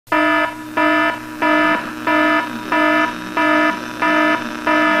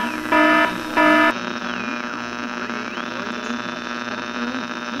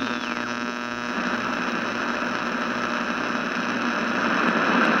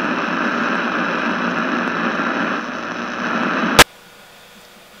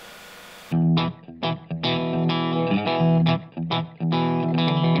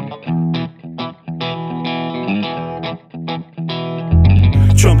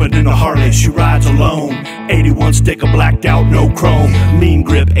but in a Harley she rides alone. 81 sticker blacked out, no chrome. Mean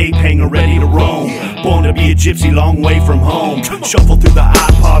grip, ape hanger ready to roam. Born to be a gypsy, long way from home. Shuffle through the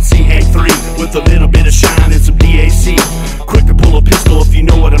iPod CA3 with a little bit of shine and some DAC. Quick to pull a pistol if you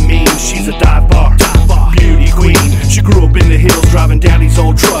know what I mean. She's a dive bar, beauty queen. She grew up in the hills driving daddy's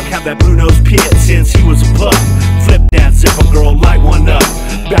old truck. Had that blue nose pit since he was a pup. Flip that zipper, girl, light one up.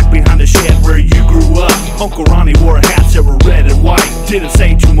 Back behind the shed where you grew up. Uncle Ronnie wore hats that were red and white. Didn't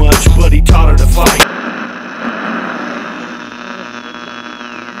say too much, but he taught her to fight.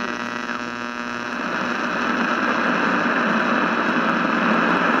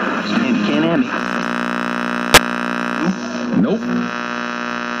 Can't have me. Nope.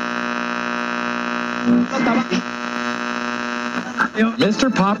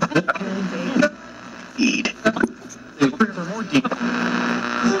 Mr. Pop. Eat. For more details.